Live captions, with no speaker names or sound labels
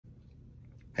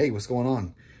Hey, what's going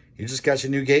on? You just got your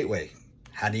new gateway.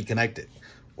 How do you connect it?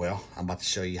 Well, I'm about to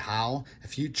show you how, a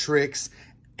few tricks,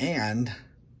 and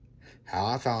how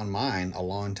I found mine a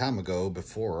long time ago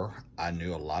before I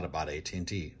knew a lot about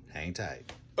AT&T. Hang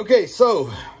tight. Okay,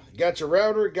 so got your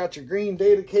router, got your green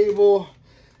data cable,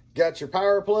 got your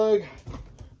power plug.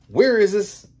 Where is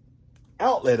this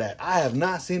outlet at? I have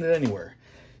not seen it anywhere.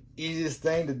 Easiest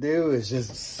thing to do is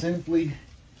just simply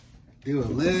do a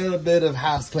little bit of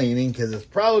house cleaning because it's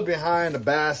probably behind a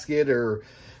basket or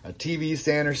a TV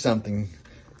stand or something.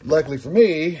 Luckily for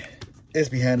me, it's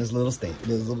behind this little stand,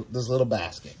 this little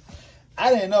basket.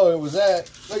 I didn't know it was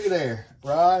that. Look at there,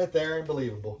 right there,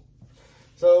 unbelievable.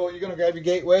 So you're gonna grab your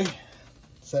gateway,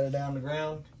 set it down on the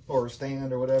ground or a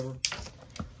stand or whatever.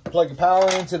 Plug your power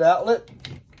into the outlet.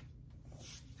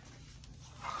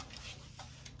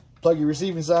 Plug your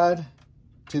receiving side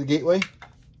to the gateway.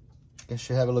 It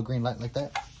should have a little green light like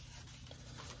that.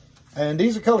 And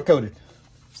these are color coded.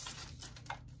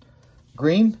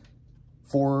 Green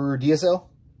for DSL.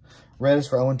 Red is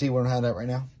for ONT. We don't have that right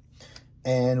now.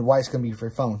 And white's gonna be for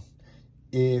phone.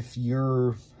 If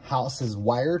your house is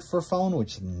wired for phone,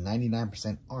 which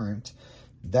 99% aren't,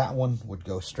 that one would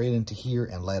go straight into here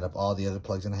and light up all the other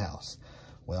plugs in the house.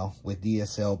 Well, with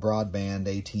DSL broadband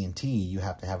AT&T, you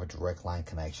have to have a direct line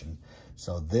connection.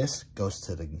 So this goes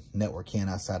to the network can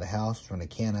outside the house, from the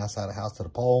can outside the house to the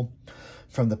pole,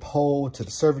 from the pole to the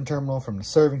serving terminal, from the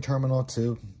serving terminal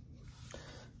to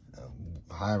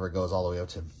however it goes all the way up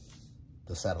to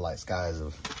the satellite skies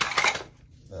of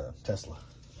Tesla.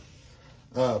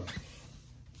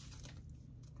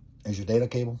 Is your data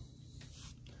cable.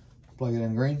 Plug it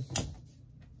in green.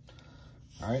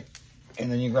 All right.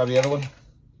 And then you grab the other one,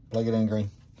 plug it in green.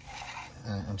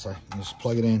 I'm sorry, just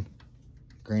plug it in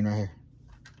green right here.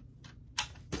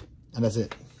 And that's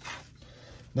it.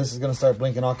 This is going to start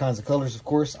blinking all kinds of colors. Of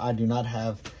course, I do not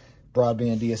have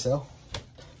broadband DSL.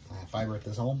 I have fiber at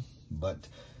this home, but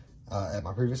at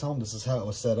my previous home, this is how it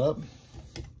was set up.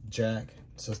 Jack,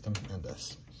 system, and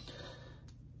this.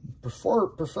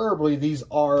 Preferably, these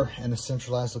are in the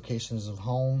centralized locations of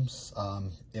homes.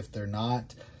 If they're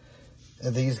not,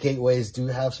 these gateways do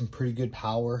have some pretty good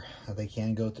power. They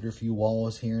can go through a few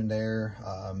walls here and there.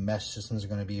 Mesh systems are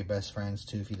going to be your best friends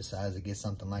too if you decide to get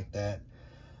something like that.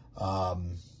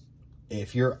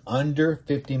 If you're under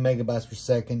 50 megabytes per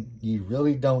second, you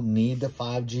really don't need the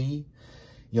 5G.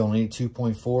 You only need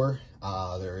 2.4.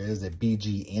 There is a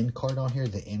BG N card on here.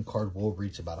 The N card will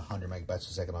reach about 100 megabytes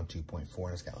per second on 2.4,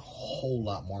 and it's got a whole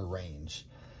lot more range.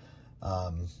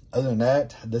 Other than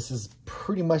that, this is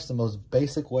pretty much the most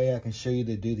basic way I can show you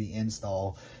to do the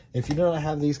install. If you do not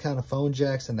have these kind of phone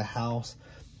jacks in the house,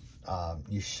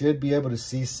 you should be able to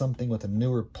see something with a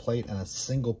newer plate and a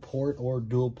single port or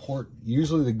dual port.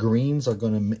 Usually the greens are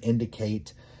going to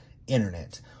indicate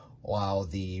internet, while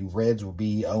the reds will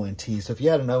be ONT. So if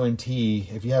you had an ONT,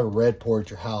 if you have a red port at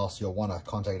your house, you'll want to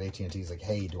contact AT&T. It's like,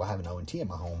 hey, do I have an ONT in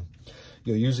my home?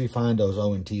 You'll usually find those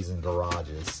ONTs in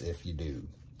garages if you do.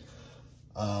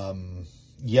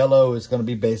 Yellow is going to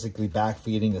be basically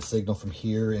backfeeding a signal from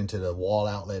here into the wall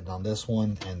outlet on this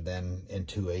one, and then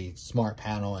into a smart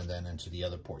panel, and then into the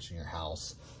other ports in your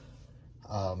house.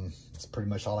 That's pretty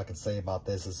much all I can say about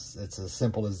this. It's as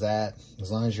simple as that.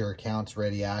 As long as your account's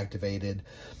ready, activated,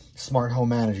 smart home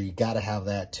manager, you got to have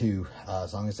that too.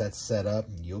 As long as that's set up,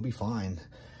 you'll be fine.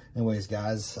 Anyways,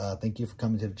 guys, thank you for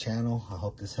coming to the channel. I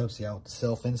hope this helps you out with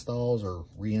self-installs or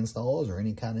reinstalls or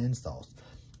any kind of installs.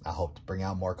 I hope to bring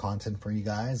out more content for you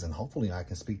guys, and hopefully I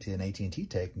can speak to an AT&T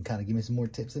tech and kind of give me some more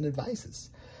tips and advices.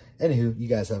 Anywho, you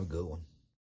guys have a good one.